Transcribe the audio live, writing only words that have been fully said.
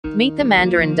Meet the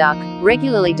mandarin duck,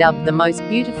 regularly dubbed the most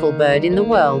beautiful bird in the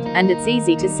world, and it's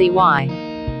easy to see why.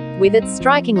 With its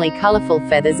strikingly colorful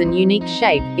feathers and unique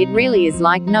shape, it really is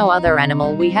like no other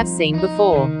animal we have seen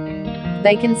before.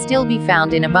 They can still be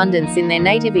found in abundance in their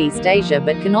native East Asia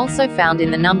but can also found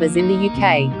in the numbers in the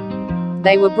UK.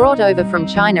 They were brought over from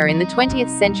China in the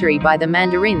 20th century by the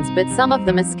mandarins, but some of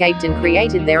them escaped and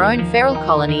created their own feral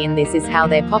colony, and this is how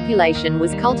their population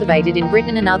was cultivated in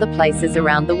Britain and other places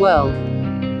around the world.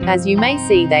 As you may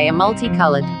see, they are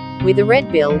multicolored, with a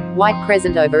red bill, white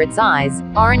crescent over its eyes,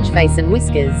 orange face and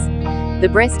whiskers. The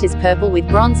breast is purple with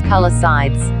bronze color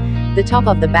sides. The top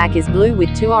of the back is blue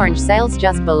with two orange sails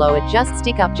just below it, just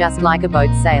stick up just like a boat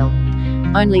sail.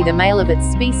 Only the male of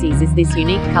its species is this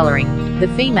unique coloring. The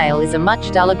female is a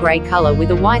much duller gray color with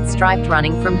a white stripe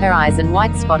running from her eyes and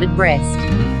white spotted breast.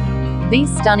 These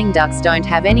stunning ducks don't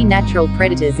have any natural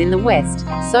predators in the West,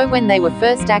 so when they were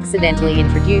first accidentally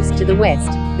introduced to the West,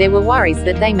 there were worries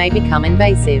that they may become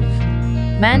invasive.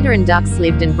 Mandarin ducks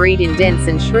lived and breed in dense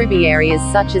and shrubby areas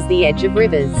such as the edge of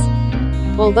rivers.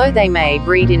 Although they may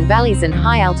breed in valleys and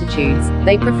high altitudes,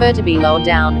 they prefer to be lower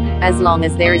down, as long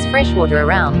as there is fresh water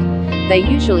around. They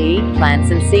usually eat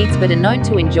plants and seeds but are known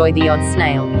to enjoy the odd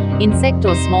snail, insect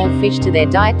or small fish to their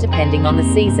diet depending on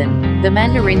the season. The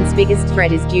mandarin's biggest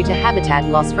threat is due to habitat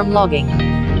loss from logging.